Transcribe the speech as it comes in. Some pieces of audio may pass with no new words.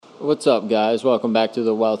What's up, guys? Welcome back to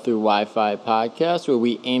the Well Through Wi-Fi podcast, where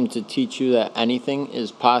we aim to teach you that anything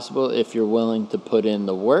is possible if you're willing to put in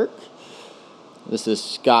the work. This is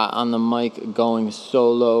Scott on the mic going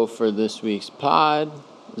solo for this week's pod.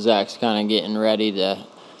 Zach's kind of getting ready to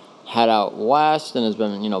head out west and has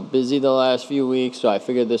been, busy the last few weeks, so I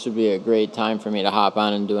figured this would be a great time for me to hop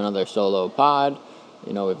on and do another solo pod.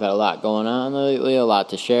 We've had a lot going on lately, a lot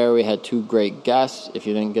to share. We had two great guests. If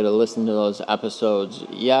you didn't get to listen to those episodes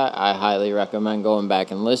yet, I highly recommend going back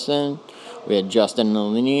and listen. We had Justin and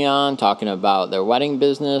Alini on talking about their wedding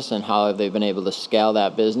business and how they've been able to scale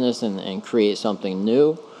that business and create something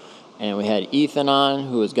new. And we had Ethan on,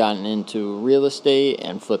 who has gotten into real estate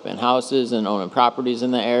and flipping houses and owning properties in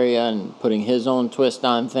the area and putting his own twist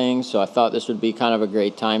on things. So I thought this would be kind of a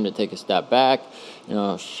great time to take a step back,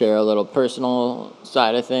 share a little personal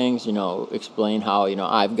side of things, explain how,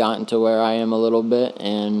 I've gotten to where I am a little bit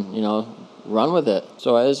and, run with it.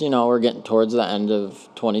 So as we're getting towards the end of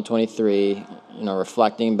 2023,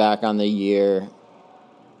 reflecting back on the year,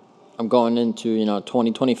 I'm going into,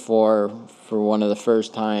 2024 for one of the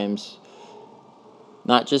first times,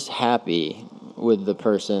 not just happy with the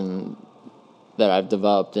person that I've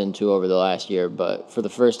developed into over the last year, but for the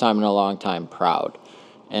first time in a long time, proud.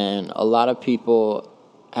 And a lot of people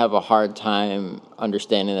have a hard time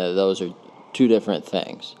understanding that those are two different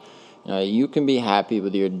things. You can be happy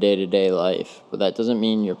with your day-to-day life, but that doesn't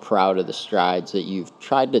mean you're proud of the strides that you've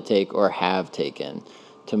tried to take or have taken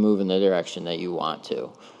to move in the direction that you want to.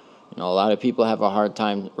 A lot of people have a hard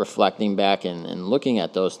time reflecting back and looking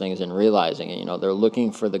at those things and realizing it. They're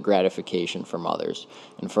looking for the gratification from others.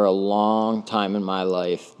 And for a long time in my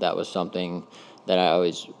life, that was something that I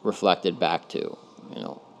always reflected back to.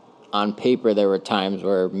 On paper, there were times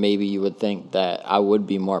where maybe you would think that I would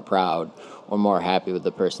be more proud or more happy with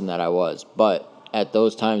the person that I was. But at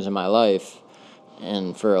those times in my life,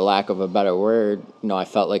 and for a lack of a better word, I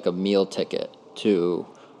felt like a meal ticket to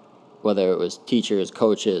whether it was teachers,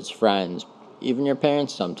 coaches, friends, even your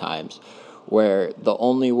parents sometimes, where the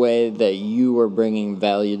only way that you were bringing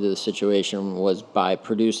value to the situation was by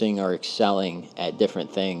producing or excelling at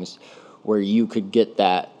different things, where you could get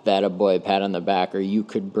that attaboy pat on the back, or you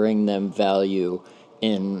could bring them value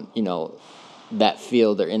in, that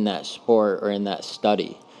field or in that sport or in that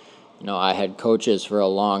study. I had coaches for a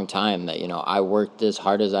long time that, I worked as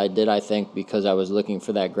hard as I did, I think, because I was looking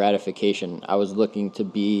for that gratification. I was looking to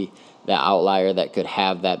be that outlier that could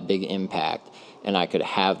have that big impact, and I could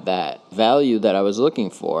have that value that I was looking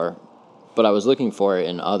for, but I was looking for it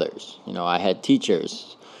in others. I had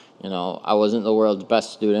teachers. I wasn't the world's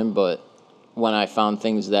best student, but when I found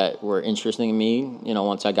things that were interesting to me,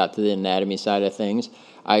 once I got to the anatomy side of things,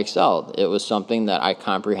 I excelled. It was something that I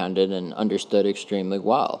comprehended and understood extremely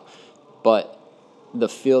well. But the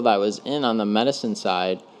field I was in on the medicine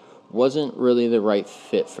side wasn't really the right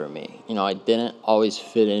fit for me. I didn't always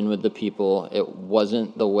fit in with the people. It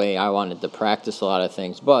wasn't the way I wanted to practice a lot of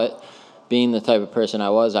things. But being the type of person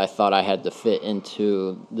I was, I thought I had to fit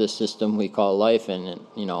into the system we call life. And,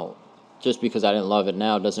 just because I didn't love it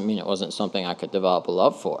now doesn't mean it wasn't something I could develop a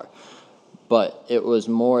love for. But it was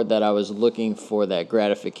more that I was looking for that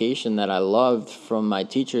gratification that I loved from my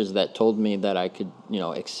teachers that told me that I could,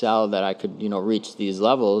 excel, that I could, reach these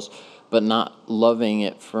levels, but not loving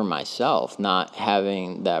it for myself, not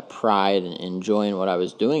having that pride and enjoying what I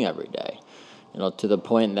was doing every day. To the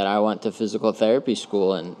point that I went to physical therapy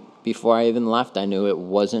school, and before I even left, I knew it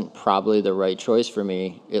wasn't probably the right choice for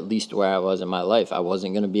me, at least where I was in my life. I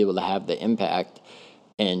wasn't going to be able to have the impact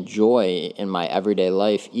and joy in my everyday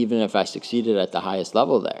life, even if I succeeded at the highest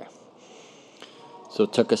level there. So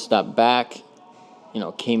took a step back,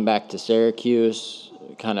 came back to Syracuse,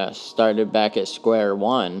 kind of started back at square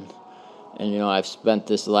one. And, I've spent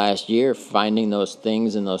this last year finding those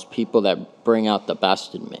things and those people that bring out the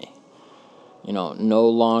best in me. No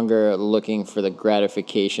longer looking for the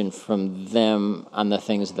gratification from them on the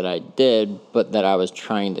things that I did, but that I was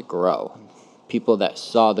trying to grow. People that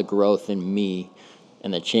saw the growth in me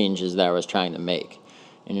and the changes that I was trying to make.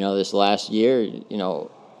 And, this last year,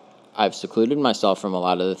 I've secluded myself from a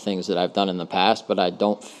lot of the things that I've done in the past, but I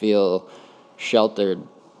don't feel sheltered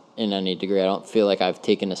in any degree. I don't feel like I've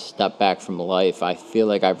taken a step back from life. I feel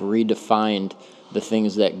like I've redefined the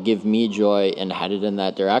things that give me joy and headed in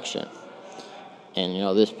that direction. And,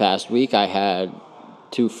 this past week I had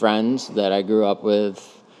two friends that I grew up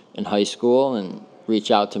with in high school and reach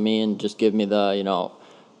out to me and just give me the,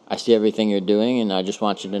 I see everything you're doing, and I just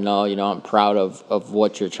want you to know, I'm proud of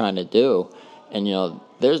what you're trying to do. And,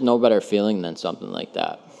 there's no better feeling than something like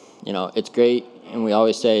that. It's great and we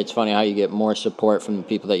always say it's funny how you get more support from the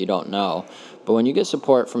people that you don't know. But when you get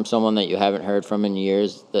support from someone that you haven't heard from in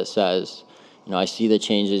years that says, I see the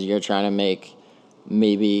changes you're trying to make,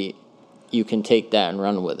 maybe you can take that and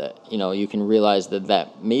run with it. You can realize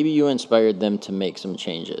that maybe you inspired them to make some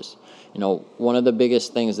changes. One of the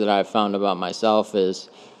biggest things that I've found about myself is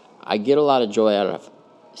I get a lot of joy out of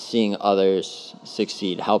seeing others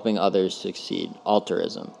succeed, helping others succeed,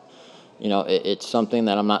 altruism. It's something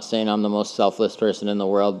that I'm not saying I'm the most selfless person in the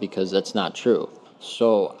world, because that's not true.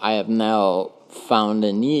 So I have now found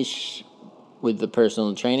a niche with the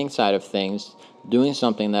personal training side of things, doing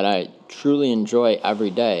something that I truly enjoy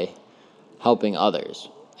every day, helping others.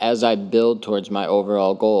 As I build towards my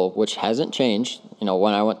overall goal, which hasn't changed.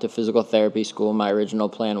 When I went to physical therapy school, my original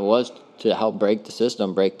plan was to help break the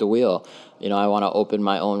system, break the wheel. I want to open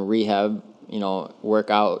my own rehab,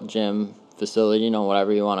 workout gym facility,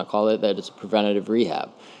 whatever you want to call it, that it's a preventative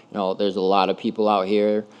rehab. There's a lot of people out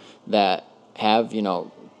here that have,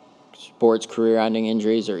 sports career-ending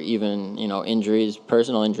injuries, or even, injuries,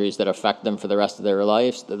 personal injuries that affect them for the rest of their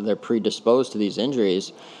lives. They're predisposed to these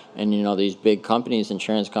injuries. And, these big companies,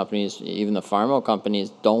 insurance companies, even the pharma companies,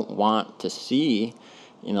 don't want to see,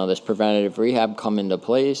 this preventative rehab come into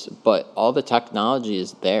place. But all the technology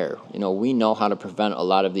is there. We know how to prevent a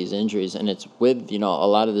lot of these injuries. And it's with, a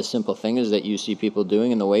lot of the simple things that you see people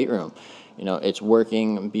doing in the weight room. It's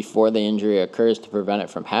working before the injury occurs to prevent it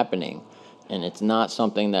from happening. And it's not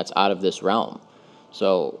something that's out of this realm.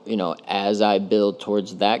 So, as I build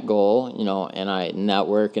towards that goal, and I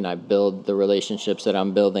network and I build the relationships that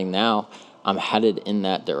I'm building now, I'm headed in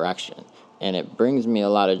that direction. And it brings me a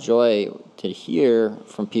lot of joy to hear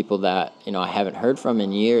from people that, I haven't heard from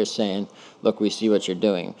in years saying, look, we see what you're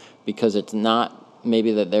doing. Because it's not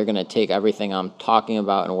maybe that they're going to take everything I'm talking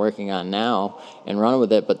about and working on now and run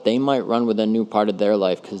with it, but they might run with a new part of their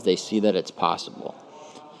life because they see that it's possible.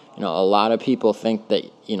 A lot of people think that,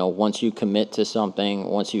 once you commit to something,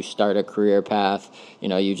 once you start a career path,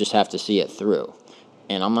 you just have to see it through.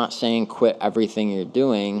 And I'm not saying quit everything you're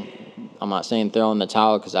doing. I'm not saying throw in the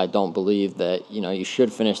towel, because I don't believe that, you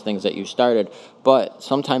should finish things that you started. But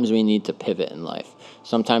sometimes we need to pivot in life.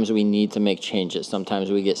 Sometimes we need to make changes.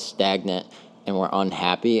 Sometimes we get stagnant and we're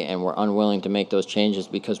unhappy and we're unwilling to make those changes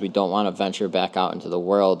because we don't want to venture back out into the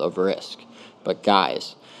world of risk. But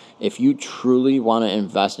guys, if you truly want to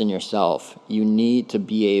invest in yourself, you need to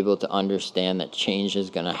be able to understand that change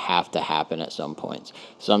is going to have to happen at some points.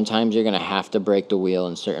 Sometimes you're going to have to break the wheel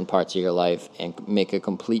in certain parts of your life and make a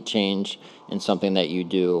complete change in something that you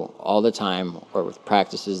do all the time, or with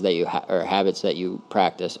practices that you or habits that you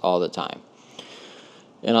practice all the time.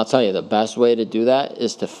 And I'll tell you, the best way to do that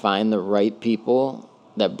is to find the right people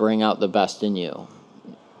that bring out the best in you.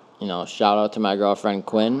 Shout out to my girlfriend,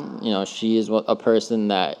 Quinn. She is a person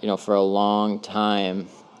that, for a long time,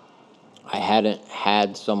 I hadn't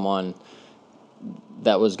had someone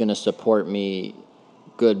that was going to support me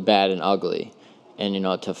good, bad, and ugly. And,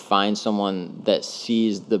 to find someone that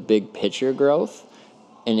sees the big picture growth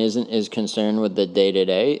and isn't as concerned with the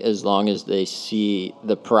day-to-day, as long as they see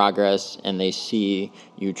the progress and they see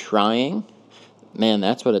you trying, man,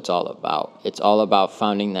 that's what it's all about. It's all about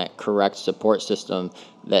finding that correct support system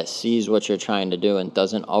that sees what you're trying to do and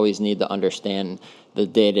doesn't always need to understand the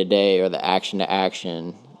day-to-day or the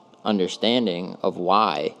action-to-action understanding of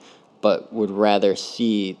why, but would rather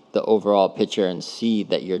see the overall picture and see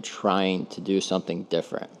that you're trying to do something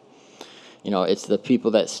different. It's the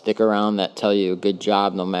people that stick around that tell you good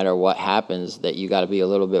job no matter what happens that you got to be a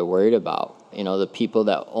little bit worried about. The people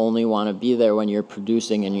that only want to be there when you're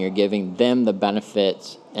producing and you're giving them the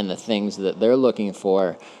benefits and the things that they're looking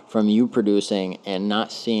for from you producing, and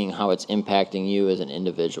not seeing how it's impacting you as an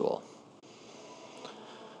individual.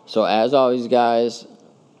 So as always, guys,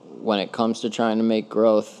 when it comes to trying to make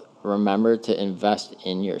growth, remember to invest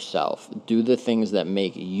in yourself. Do the things that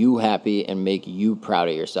make you happy and make you proud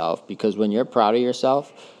of yourself. Because when you're proud of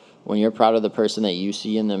yourself, when you're proud of the person that you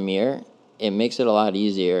see in the mirror, it makes it a lot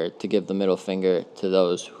easier to give the middle finger to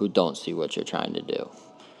those who don't see what you're trying to do.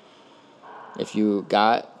 If you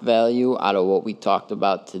got value out of what we talked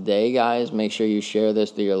about today, guys, make sure you share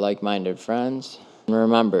this to your like-minded friends. And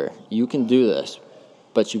remember, you can do this,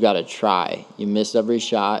 but you got to try. You miss every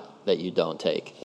shot that you don't take.